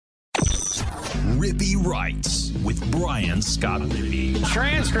Rippy Writes with Brian Scott Rippy.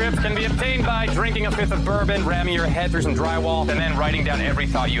 Transcript can be obtained by drinking a fifth of bourbon, ramming your head through some drywall, and then writing down every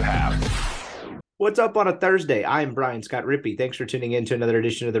thought you have. What's up on a Thursday? I'm Brian Scott Rippy. Thanks for tuning in to another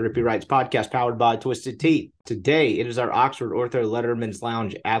edition of the Rippy Writes podcast powered by Twisted Tea. Today, it is our Oxford Ortho Letterman's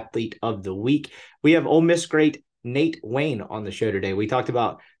Lounge Athlete of the Week. We have Ole Miss great Nate Wayne on the show today. We talked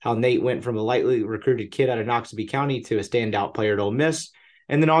about how Nate went from a lightly recruited kid out of Noxubee County to a standout player at Ole Miss,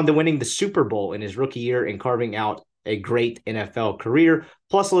 and then on to winning the Super Bowl in his rookie year and carving out a great NFL career,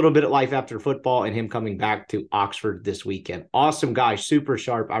 plus a little bit of life after football and him coming back to Oxford this weekend. Awesome guy, super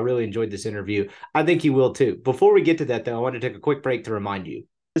sharp. I really enjoyed this interview. I think you will too. Before we get to that, though, I want to take a quick break to remind you.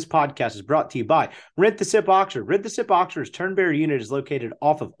 This podcast is brought to you by Rent the Sip Oxford. Rent the Sip Oxford's Turnberry unit is located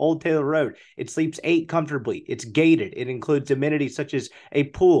off of Old Taylor Road. It sleeps 8 comfortably. It's gated. It includes amenities such as a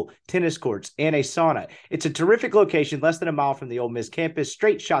pool, tennis courts, and a sauna. It's a terrific location, less than a mile from the Ole Miss campus,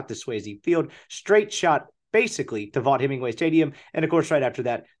 straight shot to Swayze Field, straight shot basically to Vaught Hemingway Stadium, and of course right after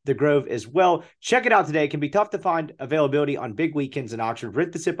that, the Grove as well. Check it out today. It can be tough to find availability on big weekends in Oxford.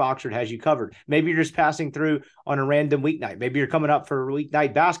 Rent the Sip Oxford has you covered. Maybe you're just passing through on a random weeknight. Maybe you're coming up for a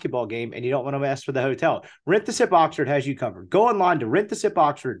weeknight basketball game and you don't want to mess with the hotel. Rent the Sip Oxford has you covered. Go online to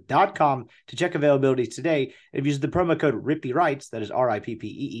renttthesipoxford.com to check availability today. If you use the promo code Rippy Writes, that is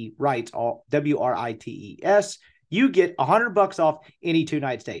R-I-P-P-E-E, Writes, all W-R-I-T-E-S, you get $100 off any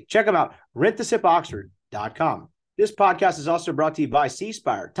 2-night stay. Check them out. Renttthesipoxford.com. This podcast is also brought to you by C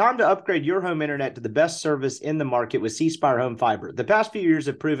Spire. Time to upgrade your home internet to the best service in the market with C Spire Home Fiber. The past few years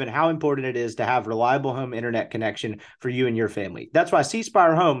have proven how important it is to have reliable home internet connection for you and your family. That's why C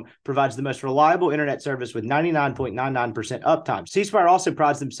Spire Home provides the most reliable internet service with 99.99% uptime. C Spire also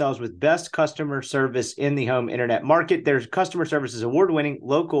prides themselves with best customer service in the home internet market. Their customer service is award-winning,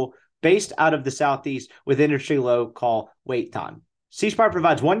 local, based out of the Southeast with industry-low call wait time. C Spire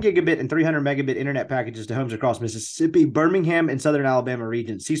provides 1 gigabit and 300 megabit internet packages to homes across Mississippi, Birmingham, and Southern Alabama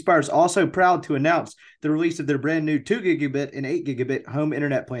regions. C Spire is also proud to announce the release of their brand new 2 gigabit and 8 gigabit home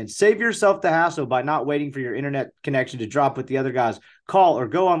internet plans. Save yourself the hassle by not waiting for your internet connection to drop with the other guys. Call or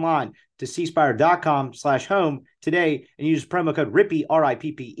go online to cspire.com/home today and use promo code RIPPY,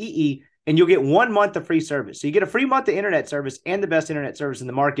 R-I-P-P-E-E, and you'll get 1 month of free service. So you get a free month of internet service and the best internet service in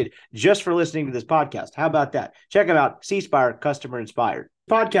the market just for listening to this podcast. How about that? Check them out. C Spire, customer inspired.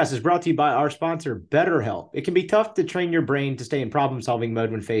 This podcast is brought to you by our sponsor, BetterHelp. It can be tough to train your brain to stay in problem-solving mode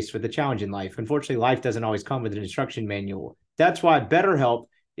when faced with a challenge in life. Unfortunately, life doesn't always come with an instruction manual. That's why BetterHelp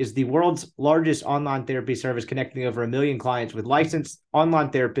is the world's largest online therapy service, connecting over 1 million clients with licensed online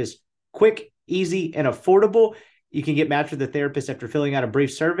therapists, quick, easy, and affordable. You can get matched with a therapist after filling out a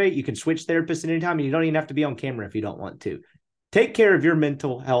brief survey. You can switch therapists at any time, and you don't even have to be on camera if you don't want to. Take care of your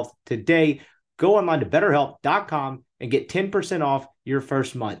mental health today. Go online to betterhelp.com and get 10% off your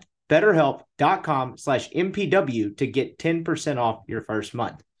first month. betterhelp.com/MPW to get 10% off your first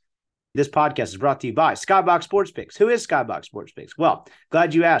month. This podcast is brought to you by Skybox Sports Picks. Who is Skybox Sports Picks? Well,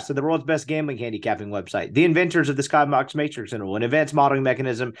 glad you asked. So the world's best gambling handicapping website, the inventors of the Skybox Matrix Interval, an advanced modeling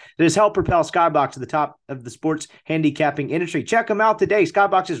mechanism that has helped propel Skybox to the top of the sports handicapping industry. Check them out today.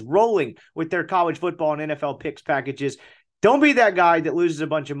 Skybox is rolling with their college football and NFL picks packages. Don't be that guy that loses a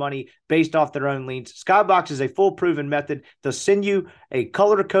bunch of money based off their own leans. Skybox is a full proven method. They'll send you a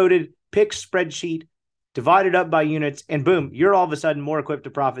color-coded picks spreadsheet divided up by units, and boom, you're all of a sudden more equipped to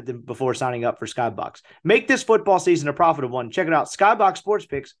profit than before signing up for Skybox. Make this football season a profitable one. Check it out,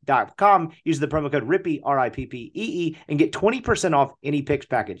 skyboxsportspicks.com. Use the promo code RIPPY, R-I-P-P-E-E, and get 20% off any picks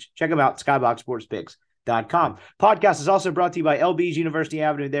package. Check them out, skyboxsportspicks.com. Podcast is also brought to you by LB's University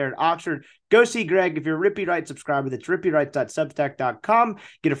Avenue there in Oxford. Go see Greg if you're a Rippy Writes subscriber. That's rippywrites.substack.com.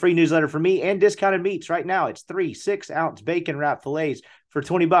 Get a free newsletter from me and discounted meats right now. It's 3 6-ounce bacon wrap fillets for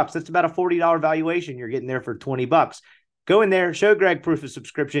 $20. That's about a $40 valuation you're getting there for $20. Go in there, show Greg proof of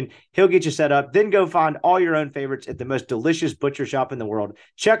subscription. He'll get you set up. Then go find all your own favorites at the most delicious butcher shop in the world.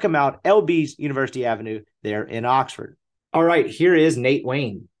 Check them out, LB's University Avenue there in Oxford. All right, here is Nate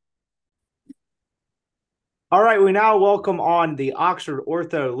Wayne. All right, we now welcome on the Oxford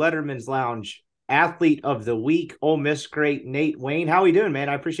Ortho Letterman's Lounge Athlete of the Week, Ole Miss great Nate Wayne. How are you doing, man?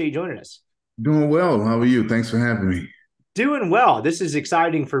 I appreciate you joining us. Doing well. How are you? Thanks for having me. Doing well. This is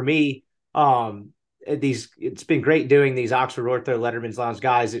exciting for me. It's been great doing these Oxford Ortho Letterman's Lounge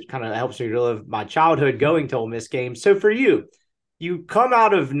guys. It kind of helps me relive my childhood going to Ole Miss games. So for you, you come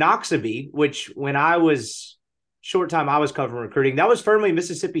out of Noxubee, which when I was short time I was covering recruiting, that was firmly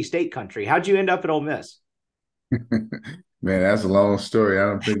Mississippi State country. How'd you end up at Ole Miss? Man, that's a long story. I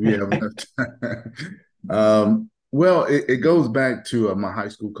don't think we have enough time. Well, it goes back to my high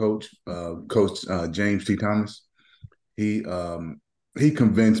school coach, Coach James T. Thomas. He he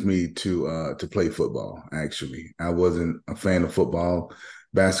convinced me to play football. Actually, I wasn't a fan of football.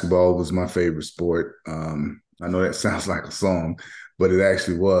 Basketball was my favorite sport. I know that sounds like a song, but it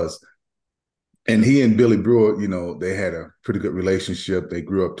actually was. And he and Billy Brewer, they had a pretty good relationship. They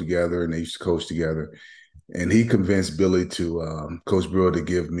grew up together and they used to coach together. And he convinced Billy to Coach Brewer to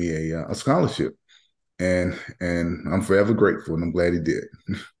give me a scholarship. And I'm forever grateful, and I'm glad he did.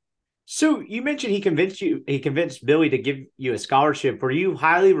 So you mentioned he convinced Billy to give you a scholarship. Were you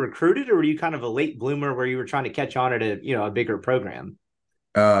highly recruited, or were you kind of a late bloomer where you were trying to catch on at a bigger program?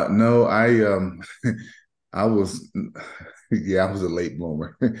 No, I was yeah, I was a late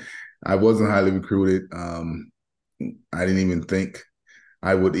bloomer. I wasn't highly recruited. I didn't even think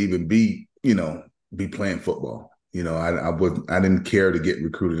I would even be playing football. I didn't care to get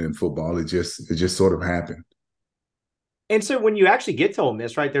recruited in football. It just sort of happened. And so when you actually get to Ole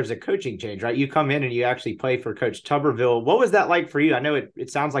Miss, right, there's a coaching change, right? You come in and you actually play for Coach Tuberville. What was that like for you? I know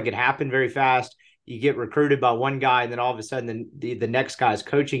it sounds like it happened very fast. You get recruited by one guy, and then all of a sudden the next guy is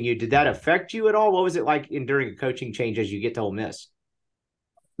coaching you. Did that affect you at all? What was it like during a coaching change as you get to Ole Miss?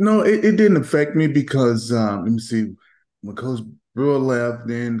 No, it didn't affect me because let me see, when Coach Brewer left,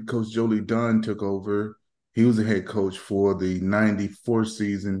 then Coach Jolie Dunn took over. He was the head coach for the '94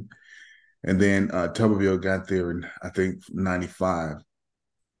 season, and then Tuberville got there in I think '95.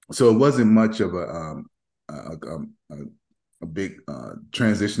 So it wasn't much of a big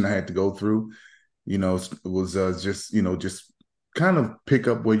transition I had to go through. It was just kind of pick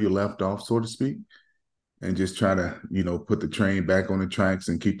up where you left off, so to speak, and just try to put the train back on the tracks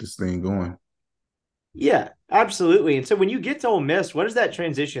and keep this thing going. Yeah, absolutely. And so when you get to Ole Miss, what is that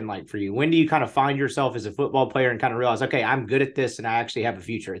transition like for you? When do you kind of find yourself as a football player and kind of realize, okay, I'm good at this and I actually have a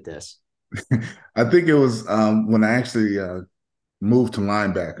future at this? I think it was when I actually moved to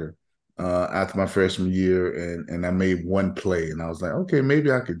linebacker after my freshman year, and I made one play, and I was like, okay,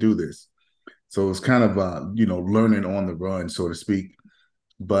 maybe I could do this. So it was kind of learning on the run, so to speak.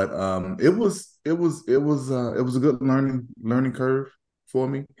 But it was a good learning curve for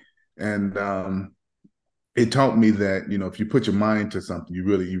me, and it taught me that if you put your mind to something, you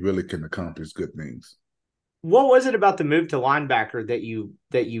really can accomplish good things. What was it about the move to linebacker that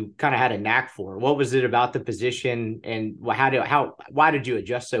you kind of had a knack for? What was it about the position, and why did you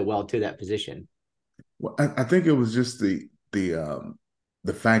adjust so well to that position? Well, I think it was just the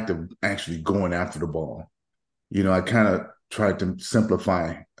fact of actually going after the ball. I kind of tried to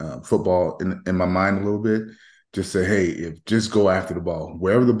simplify football in my mind a little bit. Just say, hey, if just go after the ball,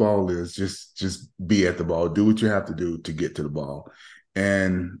 wherever the ball is, just be at the ball, do what you have to do to get to the ball,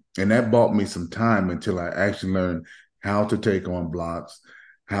 and that bought me some time until I actually learned how to take on blocks,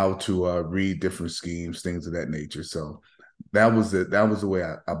 how to read different schemes, things of that nature. So that was it. That was the way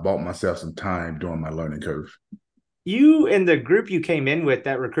I bought myself some time during my learning curve. You and the group you came in with,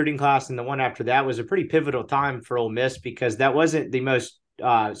 that recruiting class and the one after that, was a pretty pivotal time for Ole Miss because that wasn't the most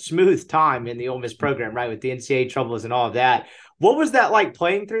smooth time in the Ole Miss program, right? With the NCAA troubles and all of that. What was that like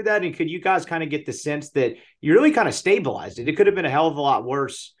playing through that? And could you guys kind of get the sense that you really kind of stabilized it? It could have been a hell of a lot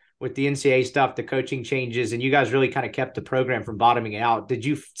worse with the NCAA stuff, the coaching changes, and you guys really kind of kept the program from bottoming out. Did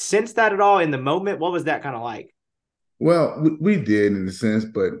you sense that at all in the moment? What was that kind of like? Well, we did in a sense,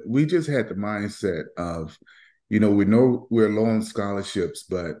 but we just had the mindset of, we know we're low on scholarships,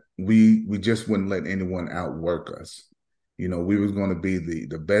 but we just wouldn't let anyone outwork us. We was going to be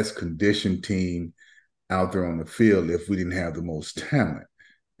the best conditioned team out there on the field if we didn't have the most talent,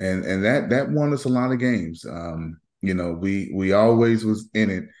 and that won us a lot of games. We always was in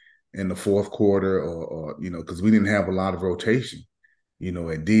it in the fourth quarter, or because we didn't have a lot of rotation.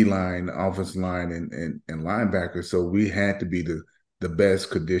 At D line, offensive line, and linebacker. So we had to be the best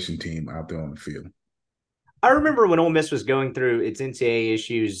conditioned team out there on the field. I remember when Ole Miss was going through its NCAA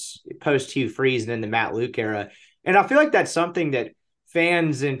issues post Hugh Freeze and in the Matt Luke era. And I feel like that's something that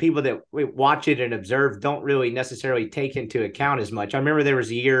fans and people that watch it and observe don't really necessarily take into account as much. I remember there was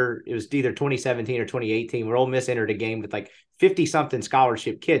a year, it was either 2017 or 2018, where Ole Miss entered a game with like 50 something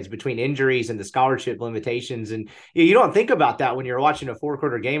scholarship kids between injuries and the scholarship limitations. And you don't think about that when you're watching a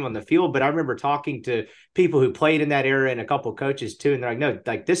 4-quarter game on the field. But I remember talking to people who played in that era and a couple of coaches too. And they're like, no,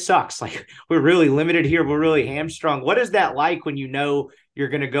 like this sucks. Like we're really limited here. We're really hamstrung. What is that like when you know you're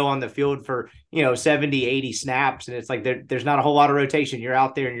going to go on the field for 70, 80 snaps, and it's like there's not a whole lot of rotation? You're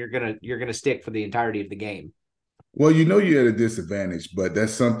out there and you're gonna stick for the entirety of the game. Well, you're at a disadvantage, but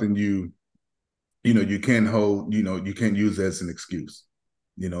that's something you can't hold, you can't use as an excuse.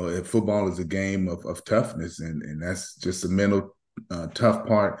 If football is a game of toughness, and that's just the mental tough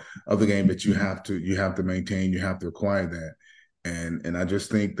part of the game that you have to maintain, you have to acquire that. And I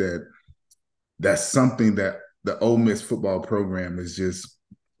just think that that's something that the Ole Miss football program has just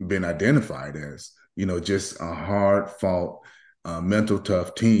been identified as, just a hard fought, mental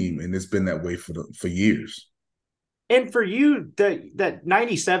tough team, and it's been that way for years. And for you, that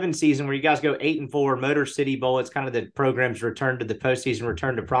 97 season where you guys go 8-4, Motor City Bowl, it's kind of the program's return to the postseason,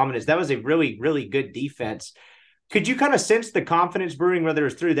 return to prominence. That was a really, really good defense. Could you kind of sense the confidence brewing, whether it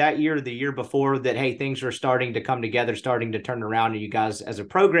was through that year or the year before, that, hey, things were starting to come together, starting to turn around, and you guys as a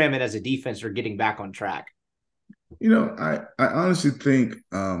program and as a defense are getting back on track? I honestly think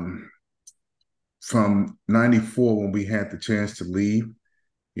from 94, when we had the chance to leave,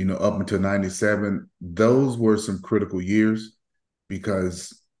 up until 97, those were some critical years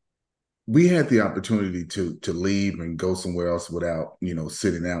because we had the opportunity to leave and go somewhere else without,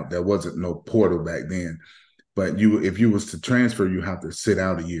 sitting out. There wasn't no portal back then. But if you was to transfer, you have to sit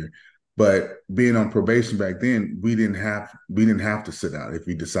out a year. But being on probation back then, we didn't have to sit out if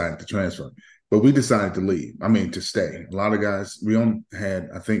we decided to transfer. But we decided to leave. I mean, to stay. A lot of guys, we only had,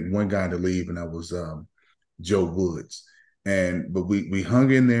 I think, one guy to leave, and that was Joe Woods. But we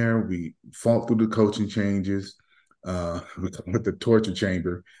hung in there. We fought through the coaching changes. We call it the torture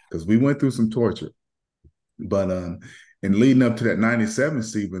chamber because we went through some torture. But and leading up to that 97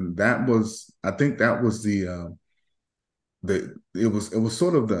 season, I think that was it was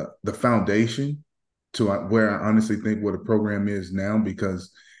sort of the foundation to where I honestly think where the program is now,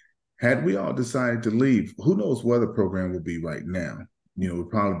 because had we all decided to leave, who knows where the program would be right now. We'd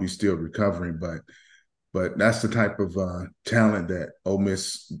probably be still recovering, but that's the type of talent that Ole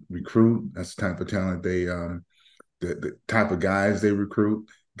Miss recruit. That's the type of talent the type of guys they recruit,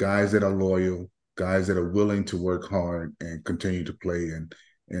 guys that are loyal, guys that are willing to work hard and continue to play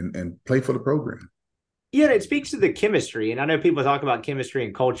and play for the program. Yeah, it speaks to the chemistry. And I know people talk about chemistry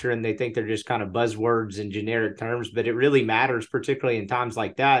and culture and they think they're just kind of buzzwords and generic terms, but it really matters, particularly in times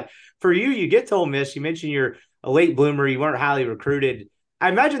like that. For you, you get to Ole Miss, you mentioned you're a late bloomer, you weren't highly recruited. I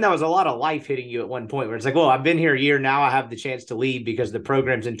imagine that was a lot of life hitting you at one point where it's like, well, I've been here a year now. I have the chance to leave because the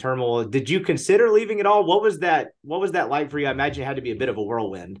program's in turmoil. Did you consider leaving at all? What was that like for you? I imagine it had to be a bit of a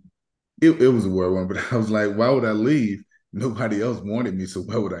whirlwind. It was a whirlwind, but I was like, why would I leave? Nobody else wanted me, so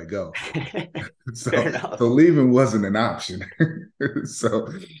where would I go? so leaving wasn't an option. So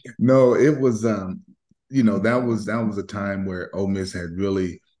no, it was that was a time where Ole Miss had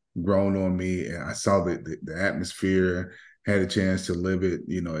really grown on me, and I saw the atmosphere, had a chance to live it,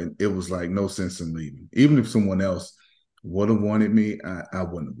 and it was like no sense in leaving. Even if someone else would have wanted me, I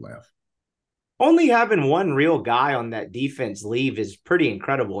wouldn't have left. Only having one real guy on that defense leave is pretty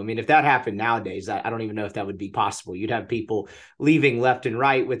incredible. I mean, if that happened nowadays, I don't even know if that would be possible. You'd have people leaving left and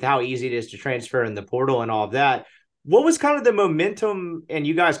right with how easy it is to transfer in the portal and all of that. What was kind of the momentum and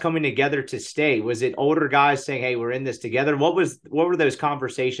you guys coming together to stay? Was it older guys saying, hey, we're in this together? What were those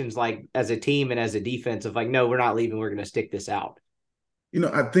conversations like as a team and as a defense of like, no, we're not leaving. We're going to stick this out?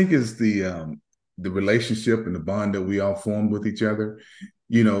 I think it's the relationship and the bond that we all formed with each other.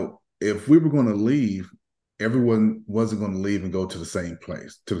 If we were going to leave, everyone wasn't going to leave and go to the same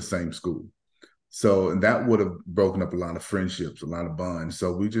place, to the same school. So, and that would have broken up a lot of friendships, a lot of bonds.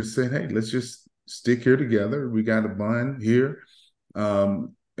 So we just said, hey, let's just stick here together. We got a bond here,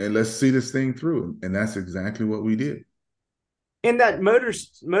 and let's see this thing through. And that's exactly what we did. In that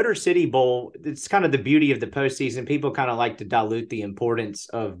Motor City Bowl, it's kind of the beauty of the postseason. People kind of like to dilute the importance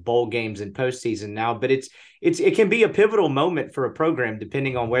of bowl games and postseason now, but it can be a pivotal moment for a program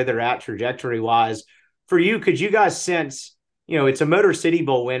depending on where they're at trajectory wise. For you, could you guys sense, it's a Motor City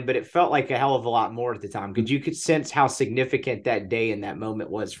Bowl win, but it felt like a hell of a lot more at the time. Could you sense how significant that day and that moment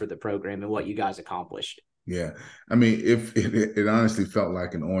was for the program and what you guys accomplished? Yeah, I mean, if it honestly felt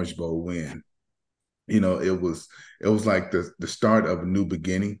like an Orange Bowl win. It was like the start of a new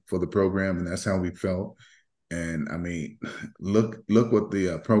beginning for the program, and that's how we felt. And I mean, look what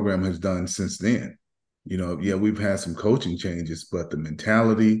the program has done since then. Yeah, we've had some coaching changes, but the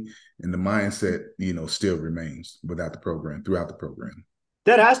mentality and the mindset, still remains throughout the program.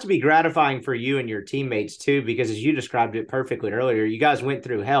 That has to be gratifying for you and your teammates too, because as you described it perfectly earlier, you guys went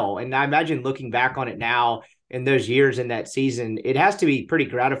through hell. And I imagine looking back on it now in those years in that season, it has to be pretty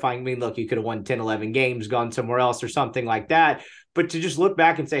gratifying. I mean, look, you could have won 10, 11 games, gone somewhere else or something like that. But to just look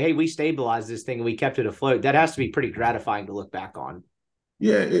back and say, hey, we stabilized this thing and we kept it afloat, that has to be pretty gratifying to look back on.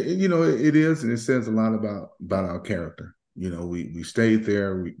 Yeah, it is. And it says a lot about our character. We stayed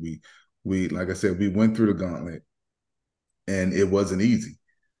there. We like I said, we went through the gauntlet. And it wasn't easy,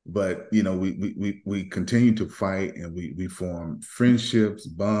 but we continued to fight, and we formed friendships,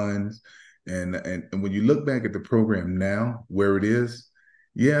 bonds, and when you look back at the program now, where it is,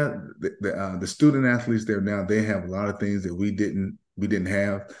 yeah, the student athletes there now, they have a lot of things that we didn't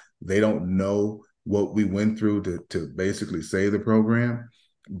have. They don't know what we went through to basically save the program.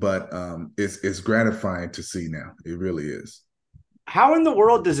 But it's gratifying to see now. It really is. How in the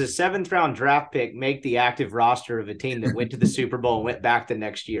world does a 7th-round draft pick make the active roster of a team that went to the Super Bowl and went back the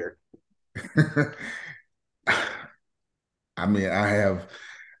next year? I mean, I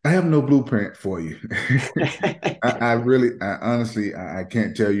have no blueprint for you. I honestly, I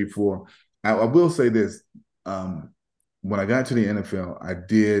can't tell you for. I will say this: when I got to the NFL, I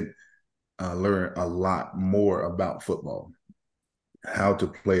did learn a lot more about football, how to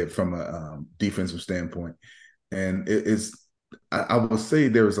play it from a defensive standpoint, and I will say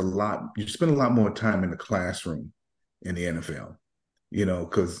there is a lot. You spend a lot more time in the classroom in the NFL,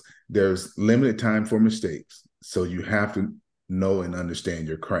 because there's limited time for mistakes, so you have to know and understand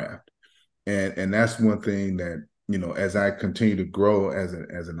your craft. And that's one thing that, as I continue to grow as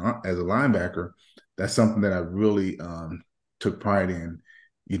a linebacker, that's something that I really took pride in,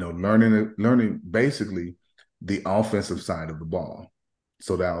 learning basically the offensive side of the ball,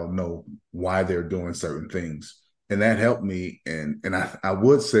 so that I'll know why they're doing certain things. And that helped me. And I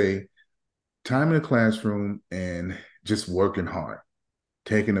would say time in the classroom and just working hard,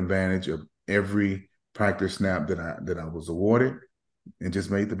 taking advantage of every practice snap that I was awarded, and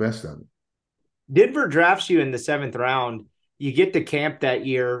just made the best of it. Denver drafts you in the 7th round. You get to camp that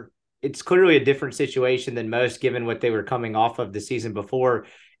year. It's clearly a different situation than most, given what they were coming off of the season before.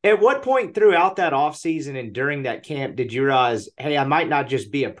 At what point throughout that offseason and during that camp did you realize, hey, I might not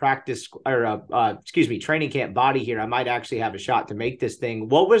just be a practice or training camp body here. I might actually have a shot to make this thing.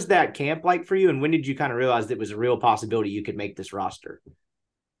 What was that camp like for you? And when did you kind of realize that it was a real possibility you could make this roster?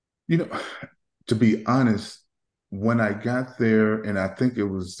 To be honest, when I got there, and I think it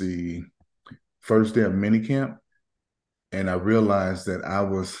was the first day of minicamp, and I realized that I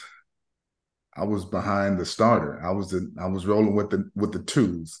was behind the starter. I was rolling with the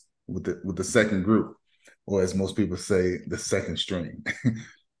twos, with the second group, or as most people say, the second string.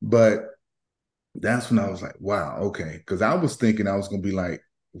 But that's when I was like, wow, okay, because I was thinking I was going to be like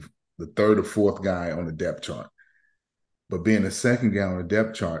the third or fourth guy on the depth chart. But being the second guy on the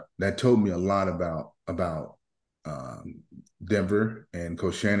depth chart, that told me a lot about Denver and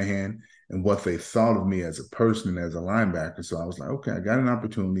Coach Shanahan and what they thought of me as a person and as a linebacker. So I was like, okay, I got an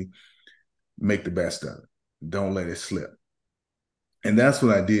opportunity, make the best of it. Don't let it slip. And that's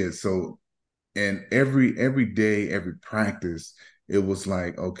what I did. So, and every day, every practice, it was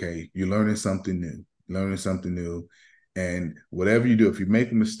like, okay, you're learning something new. And whatever you do, if you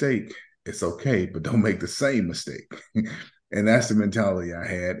make a mistake, it's okay, but don't make the same mistake. And that's the mentality I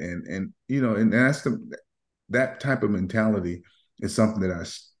had. And that's that type of mentality is something that I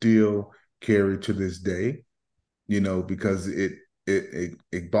still carry to this day, because it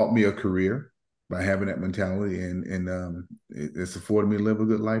bought me a career by having that mentality, and it's afforded me to live a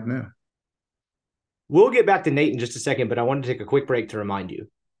good life now. We'll get back to Nate in just a second, but I wanted to take a quick break to remind you.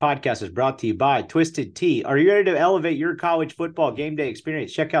 Podcast is brought to you by Twisted Tea. Are you ready to elevate your college football game day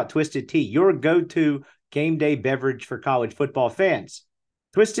experience? Check out Twisted Tea, your go-to game day beverage for college football fans.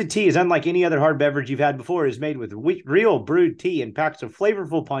 Twisted Tea is unlike any other hard beverage you've had before. It is made with real brewed tea and packs a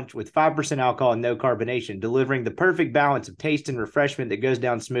flavorful punch with 5% alcohol and no carbonation, delivering the perfect balance of taste and refreshment that goes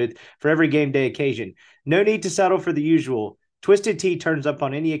down smooth for every game day occasion. No need to settle for the usual. Twisted Tea turns up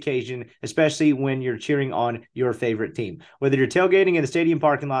on any occasion, especially when you're cheering on your favorite team. Whether you're tailgating in the stadium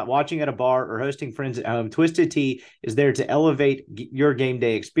parking lot, watching at a bar, or hosting friends at home, Twisted Tea is there to elevate your game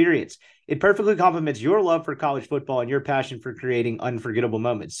day experience. It perfectly complements your love for college football and your passion for creating unforgettable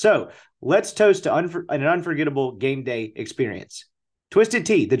moments. So let's toast to an unforgettable game day experience. Twisted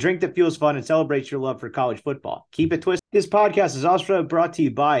Tea, the drink that feels fun and celebrates your love for college football. Keep it twisted. This podcast is also brought to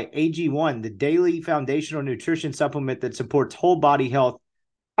you by AG1, the daily foundational nutrition supplement that supports whole body health.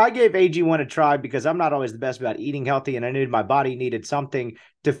 I gave AG1 a try because I'm not always the best about eating healthy, and I knew my body needed something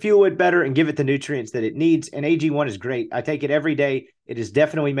to fuel it better and give it the nutrients that it needs, and AG1 is great. I take it every day. It has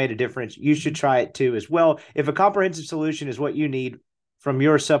definitely made a difference. You should try it too as well. If a comprehensive solution is what you need from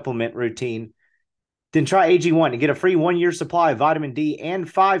your supplement routine, then try AG1 and get a free 1-year supply of vitamin D and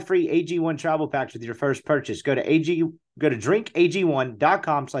 5 free AG1 travel packs with your first purchase. Go to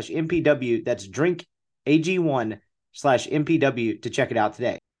drinkag1.com/MPW. That's drinkag1/MPW to check it out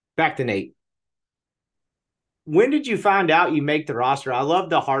today. Back to Nate. When did you find out you make the roster? I love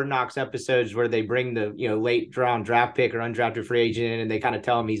the Hard Knocks episodes where they bring the late round draft pick or undrafted free agent in, and they kind of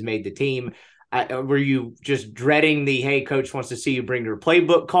tell him he's made the team. Were you just dreading the, hey, coach wants to see you bring your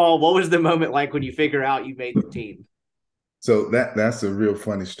playbook call? What was the moment like when you figure out you made the team? So that's a real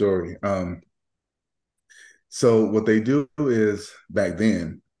funny story. So what they do is, back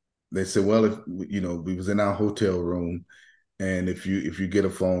then, they said, well, if we was in our hotel room And if you get a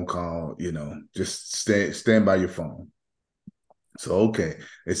phone call, just stand by your phone. So okay,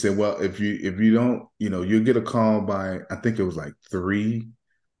 they said, well, if you don't, you'll get a call by, I think it was like 3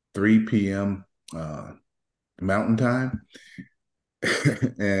 p.m. Mountain time.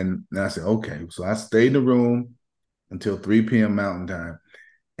 And I said, okay. So I stayed in the room until 3 p.m. Mountain time.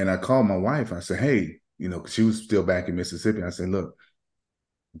 And I called my wife. I said, hey, 'cause she was still back in Mississippi. I said, look,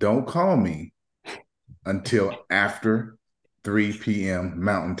 don't call me until after 3 p.m.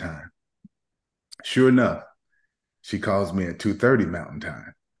 Mountain time. Sure enough, she calls me at 2:30 Mountain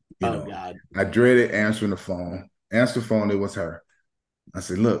time. Oh God. I dreaded answering the phone. Answer the phone, it was her. I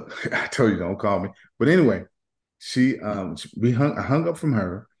said, look, I told you don't call me. But anyway, I hung up from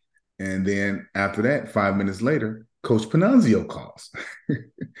her. And then after that, 5 minutes later, Coach Panunzio calls.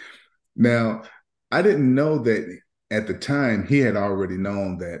 Now, I didn't know that at the time he had already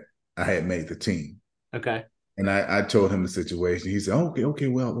known that I had made the team. Okay. And I told him the situation. He said, okay,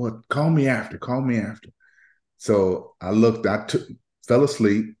 well, call me after. Call me after. So I looked, fell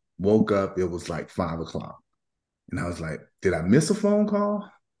asleep, woke up, it was like 5 o'clock. And I was like, did I miss a phone call?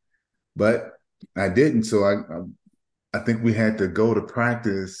 But I didn't. So I think we had to go to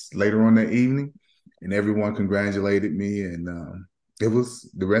practice later on that evening, and everyone congratulated me, and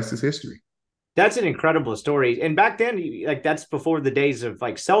the rest is history. That's an incredible story. And back then, like that's before the days of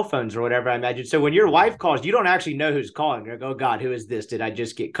like cell phones or whatever, I imagine. So when your wife calls, you don't actually know who's calling. You're like, oh God, who is this? Did I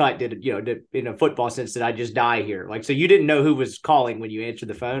just get cut? In a football sense, did I just die here? Like, so you didn't know who was calling when you answered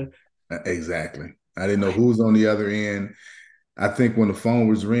the phone? Exactly. I didn't know who was on the other end. I think when the phone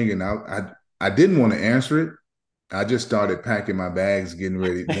was ringing, I didn't want to answer it. I just started packing my bags, getting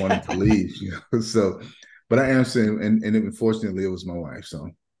ready, wanting to leave. So, but I answered, and unfortunately, it was my wife. So,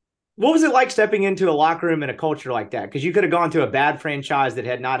 what was it like stepping into a locker room in a culture like that? Because you could have gone to a bad franchise that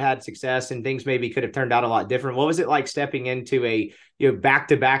had not had success, and things maybe could have turned out a lot different. What was it like stepping into a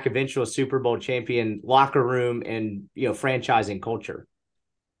back-to-back eventual Super Bowl champion locker room and franchising culture?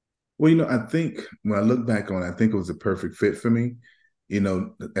 Well, I think when I look back on it, I think it was a perfect fit for me.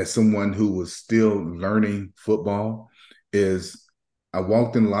 As someone who was still learning football, is I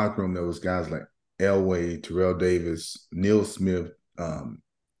walked in the locker room, there was guys like Elway, Terrell Davis, Neil Smith,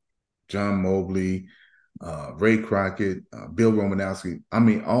 John Mobley, Ray Crockett, Bill Romanowski. I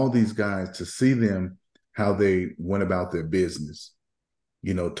mean, all these guys, to see them, how they went about their business,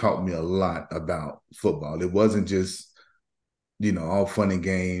 taught me a lot about football. It wasn't just, all fun and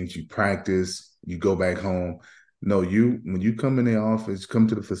games. You practice, you go back home. No, when you come in the office, come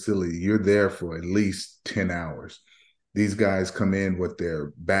to the facility, you're there for at least 10 hours. These guys come in with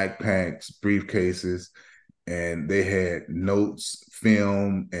their backpacks, briefcases, and they had notes,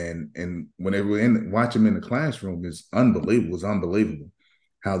 film, and when they were watch them in the classroom, it's unbelievable. It was unbelievable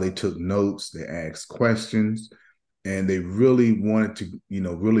how they took notes, they asked questions, and they really wanted to,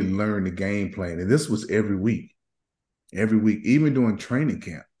 really learn the game plan. And this was every week, even during training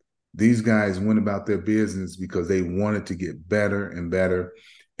camp. These guys went about their business because they wanted to get better and better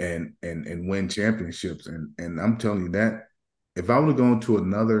and win championships. And I'm telling you that if I would have gone to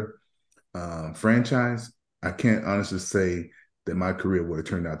another franchise, I can't honestly say that my career would have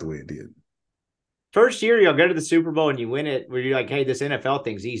turned out the way it did. First year, you'll go to the Super Bowl and you win it, where you're like, hey, this NFL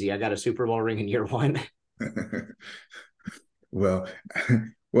thing's easy. I got a Super Bowl ring in year one. Well,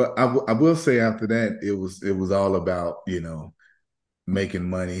 I will say after that, it was all about, making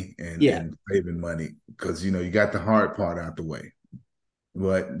money and saving money, because, you got the hard part out the way.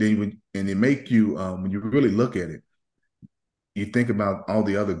 But then it make you, when you really look at it, you think about all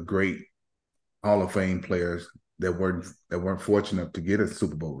the other great Hall of Fame players that weren't fortunate enough to get a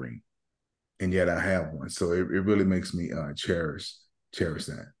Super Bowl ring, and yet I have one. So it really makes me cherish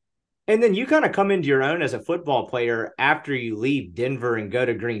that. And then you kind of come into your own as a football player after you leave Denver and go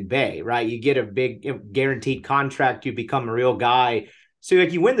to Green Bay, right? You get a big guaranteed contract. You become a real guy. So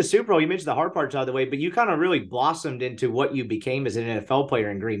like you win the Super Bowl, you mentioned the hard parts out of the way, but you kind of really blossomed into what you became as an NFL player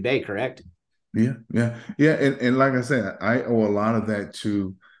in Green Bay, correct? Yeah. And like I said, I owe a lot of that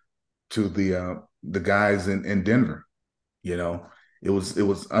to the guys in Denver. It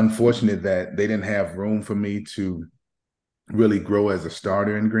was unfortunate that they didn't have room for me to really grow as a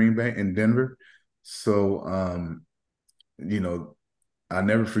starter in Green Bay in Denver. So I'll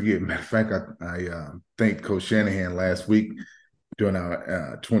never forget. Matter of fact, I thanked Coach Shanahan last week during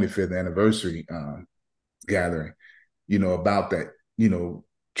our 25th anniversary gathering, about that,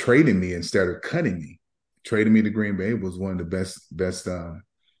 trading me instead of cutting me. Trading me to Green Bay was one of the best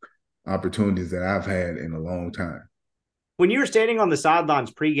opportunities that I've had in a long time. When you were standing on the sidelines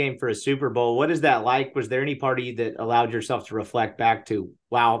pregame for a Super Bowl, what is that like? Was there any part of you that allowed yourself to reflect back to,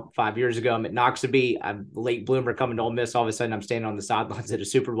 wow, 5 years ago, I'm at Noxubee, I'm a late bloomer coming to Ole Miss, all of a sudden I'm standing on the sidelines at a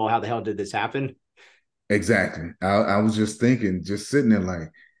Super Bowl. How the hell did this happen? Exactly. I was just thinking, just sitting there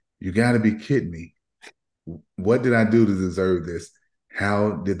like, you got to be kidding me. What did I do to deserve this?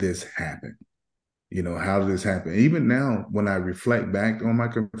 How did this happen? How did this happen? Even now, when I reflect back on my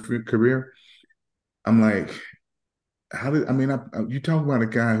career, I'm like, you talk about a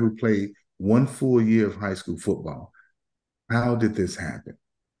guy who played one full year of high school football. How did this happen?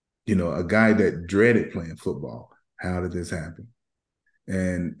 A guy that dreaded playing football. How did this happen?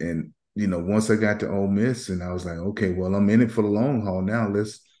 And once I got to Ole Miss, and I was like, okay, well, I'm in it for the long haul now.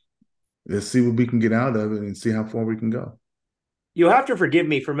 Let's see what we can get out of it and see how far we can go. You'll have to forgive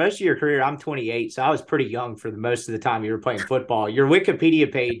me. For most of your career, I'm 28, so I was pretty young for the most of the time you were playing football. Your Wikipedia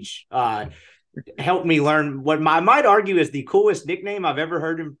page helped me learn what I might argue is the coolest nickname I've ever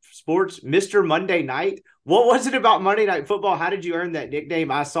heard in sports, Mr. Monday Night. What was it about Monday Night Football? How did you earn that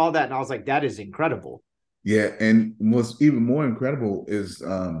nickname? I saw that and I was like, that is incredible. Yeah, and what's even more incredible is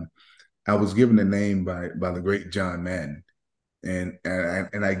I was given the name by the great John Madden, and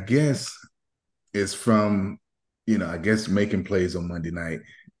I guess it's from I guess making plays on Monday night,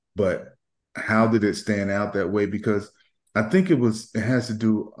 but how did it stand out that way? Because I think it has to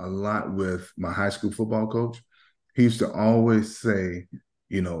do a lot with my high school football coach. He used to always say,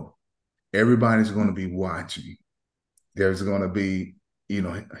 everybody's going to be watching. There's going to be, he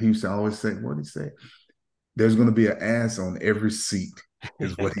used to always say, what did he say? There's going to be an ass on every seat,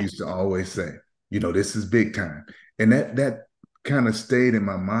 is what he used to always say. This is big time. And that kind of stayed in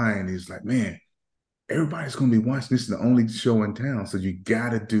my mind. He's like, man, everybody's going to be watching. This is the only show in town. So you got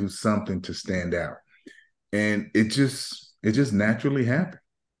to do something to stand out. And it just naturally happened.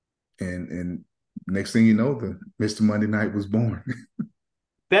 And next thing you know, the Mr. Monday Night was born.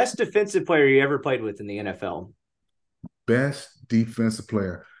 Best defensive player you ever played with in the NFL? Best defensive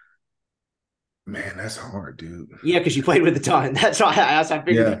player. Man, that's hard, dude. Yeah, because you played with a ton. That's why I asked. I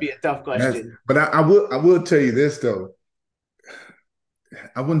figured it'd be a tough question. But I will tell you this though.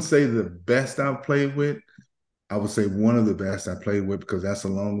 I wouldn't say the best I've played with. I would say one of the best I played with, because that's a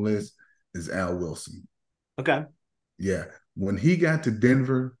long list, is Al Wilson. Okay. Yeah. When he got to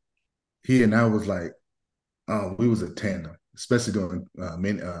Denver, he and I was like, oh, we was a tandem, especially during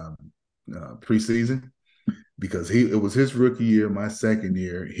preseason, because it was his rookie year, my second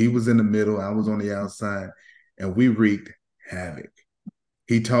year. He was in the middle, I was on the outside, and we wreaked havoc.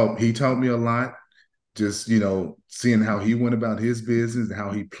 He taught me a lot, just, seeing how he went about his business and how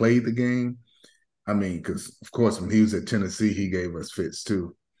he played the game. I mean, because of course, when he was at Tennessee, he gave us fits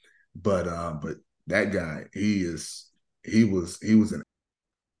too. But that guy, he was an.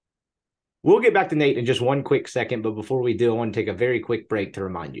 We'll get back to Nate in just one quick second, but before we do, I want to take a very quick break to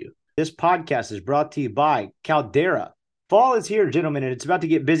remind you. This podcast is brought to you by Caldera. Fall is here, gentlemen, and it's about to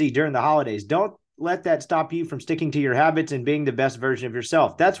get busy during the holidays. Don't let that stop you from sticking to your habits and being the best version of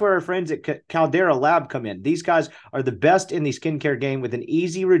yourself. That's where our friends at Caldera Lab come in. These guys are the best in the skincare game with an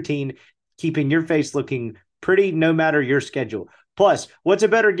easy routine, keeping your face looking pretty no matter your schedule. Plus, what's a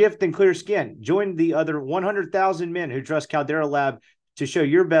better gift than clear skin? Join the other 100,000 men who trust Caldera Lab to show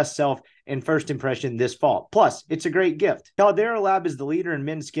your best self and first impression this fall. Plus, it's a great gift. Caldera Lab is the leader in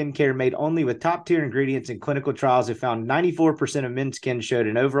men's skincare, made only with top-tier ingredients, and clinical trials have found 94% of men's skin showed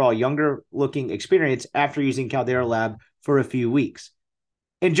an overall younger-looking experience after using Caldera Lab for a few weeks.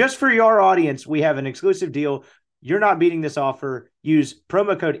 And just for your audience, we have an exclusive deal. You're not beating this offer. Use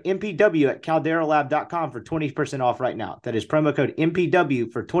promo code MPW at calderalab.com for 20% off right now. That is promo code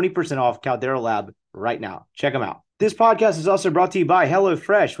MPW for 20% off Caldera Lab right now. Check them out. This podcast is also brought to you by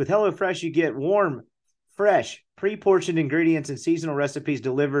HelloFresh. With HelloFresh, you get warm, fresh, pre-portioned ingredients and seasonal recipes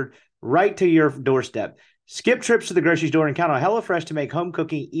delivered right to your doorstep. Skip trips to the grocery store and count on HelloFresh to make home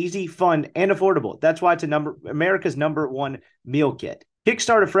cooking easy, fun, and affordable. That's why it's America's #1 meal kit.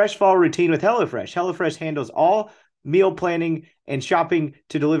 Kickstart a fresh fall routine with HelloFresh. HelloFresh handles all meal planning and shopping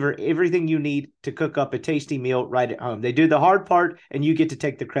to deliver everything you need to cook up a tasty meal right at home. They do the hard part, and you get to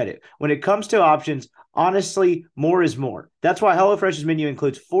take the credit. When it comes to options, honestly, more is more. That's why HelloFresh's menu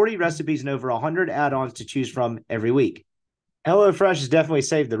includes 40 recipes and over 100 add-ons to choose from every week. HelloFresh has definitely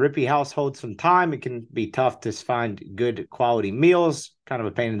saved the Rippy household some time. It can be tough to find good quality meals, kind of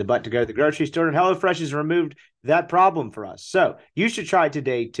a pain in the butt to go to the grocery store, and HelloFresh has removed that problem for us. So you should try it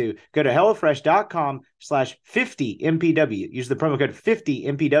today too. Go to HelloFresh.com/50MPW. Use the promo code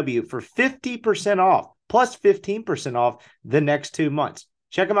 50MPW for 50% off, plus 15% off the next 2 months.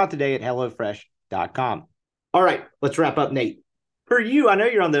 Check them out today at HelloFresh.com. All right, let's wrap up, Nate. For you, I know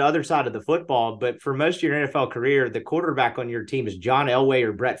you're on the other side of the football, but for most of your NFL career, the quarterback on your team is John Elway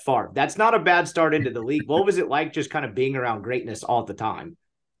or Brett Favre. That's not a bad start into the league. What was it like just kind of being around greatness all the time?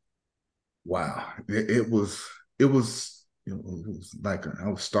 Wow, it was like I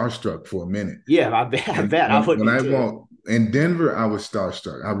was starstruck for a minute. Yeah, I bet. I When, bet. I when would when be I too. walked in Denver, I was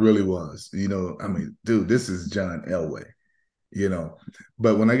starstruck. I really was. I mean, dude, this is John Elway. You know,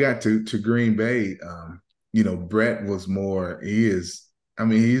 but when I got to Green Bay, Brett was more. He is. I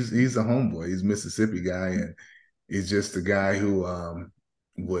mean, he's a homeboy. He's a Mississippi guy, and he's just a guy who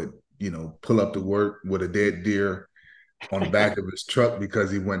would pull up to work with a dead deer on the back of his truck because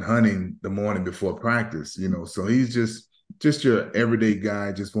he went hunting the morning before practice. So he's just your everyday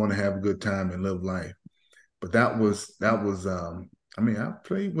guy. Just want to have a good time and live life. But that was. I mean, I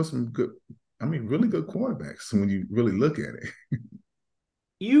played with some good. I mean, really good quarterbacks when you really look at it.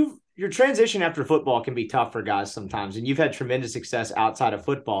 Your transition after football can be tough for guys sometimes, and you've had tremendous success outside of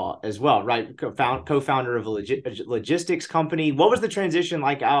football as well, right? Co-founder of a logistics company. What was the transition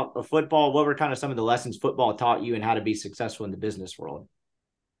like out of football? What were kind of some of the lessons football taught you and how to be successful in the business world?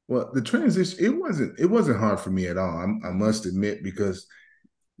 Well, the transition it wasn't hard for me at all. I must admit because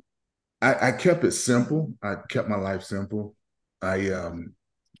I kept it simple. I kept my life simple. I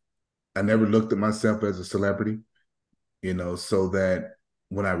never looked at myself as a celebrity, so that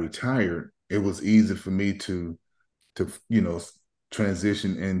when I retired, it was easy for me to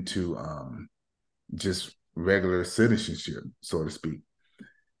transition into just regular citizenship, so to speak.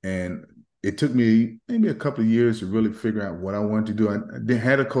 And it took me maybe a couple of years to really figure out what I wanted to do. I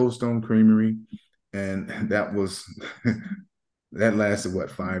had a Cold Stone Creamery, and that lasted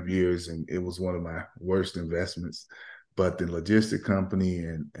 5 years, and it was one of my worst investments. But the logistic company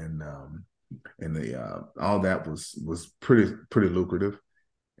and the all that was pretty lucrative.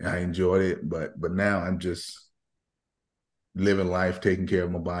 I enjoyed it, but now I'm just living life, taking care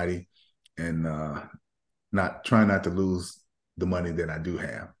of my body, and not trying not to lose the money that I do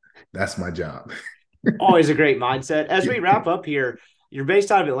have. That's my job. Always a great mindset. As we wrap up here, you're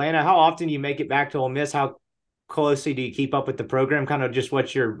based out of Atlanta. How often do you make it back to Ole Miss? How closely do you keep up with the program? Kind of just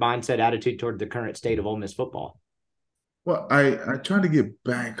what's your mindset attitude toward the current state of Ole Miss football? Well, I try to get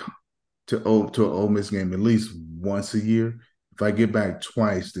back to an Ole Miss game at least once a year. If I get back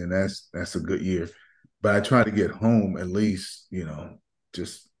twice, then that's a good year. But I try to get home at least,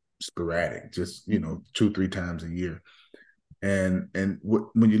 just sporadic, just 2-3 times a year. And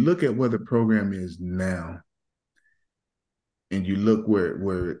when you look at where the program is now, and you look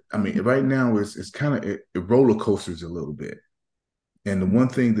where I mean, right now it's kind of it roller coasters a little bit. And the one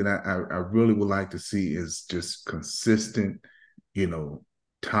thing that I really would like to see is just consistent,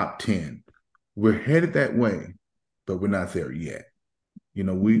 top 10. We're headed that way, but we're not there yet.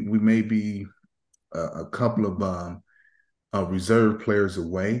 We may be a couple of reserve players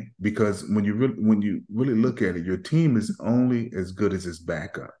away because when you really look at it, your team is only as good as its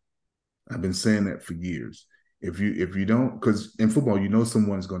backup. I've been saying that for years. If you don't, because in football,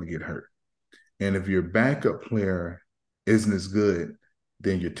 someone's going to get hurt, and if your backup player isn't as good,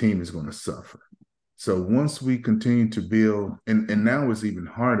 then your team is going to suffer. So once we continue to build, and now it's even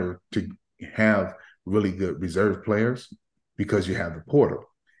harder to have really good reserve players because you have the portal.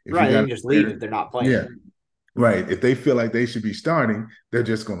 If Right, you they got can just leave if they're not playing. yeah, right. If they feel like they should be starting, they're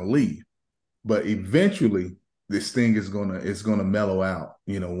just going to leave. But eventually, this thing is gonna mellow out.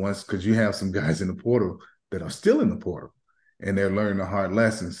 Once because you have some guys in the portal that are still in the portal, and they're learning a hard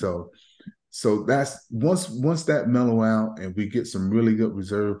lesson. So that's once that mellow out and we get some really good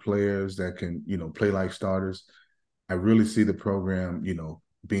reserve players that can, play like starters, I really see the program,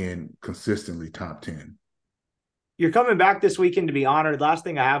 being consistently top 10. You're coming back this weekend to be honored. Last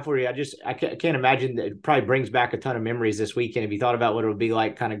thing I have for you, I can't imagine that it probably brings back a ton of memories this weekend. Have you thought about what it would be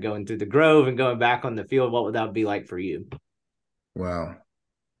like kind of going through the Grove and going back on the field? What would that be like for you? Wow.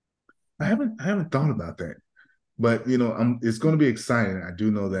 I haven't thought about that. But it's going to be exciting. I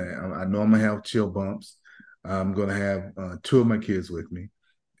do know that. I know I'm gonna have chill bumps. I'm going to have two of my kids with me.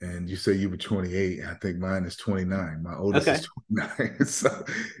 And you say you were 28. I think mine is 29. My oldest Okay. is 29. So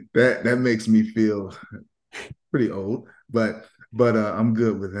that makes me feel pretty old, but I'm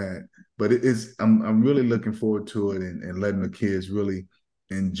good with that. But I'm really looking forward to it and letting the kids really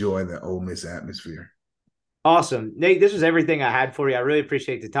enjoy the Ole Miss atmosphere. Awesome. Nate, this was everything I had for you. I really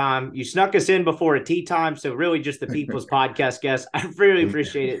appreciate the time. You snuck us in before a tea time. So really just the people's podcast guest. I really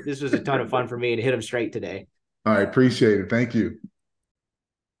appreciate it. This was a ton of fun for me to hit them straight today. All right, appreciate it. Thank you.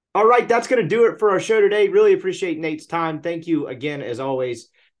 All right, that's going to do it for our show today. Really appreciate Nate's time. Thank you again, as always.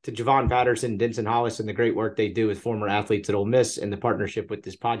 to Javon Patterson, Denson Hollis, and the great work they do with former athletes at Ole Miss and the partnership with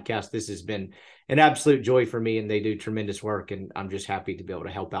this podcast. This has been an absolute joy for me, and they do tremendous work, and I'm just happy to be able to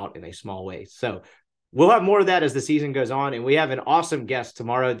help out in a small way. So we'll have more of that as the season goes on, and we have an awesome guest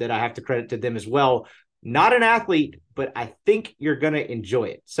tomorrow that I have to credit to them as well. Not an athlete, but I think you're going to enjoy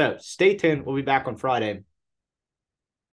it. So stay tuned. We'll be back on Friday.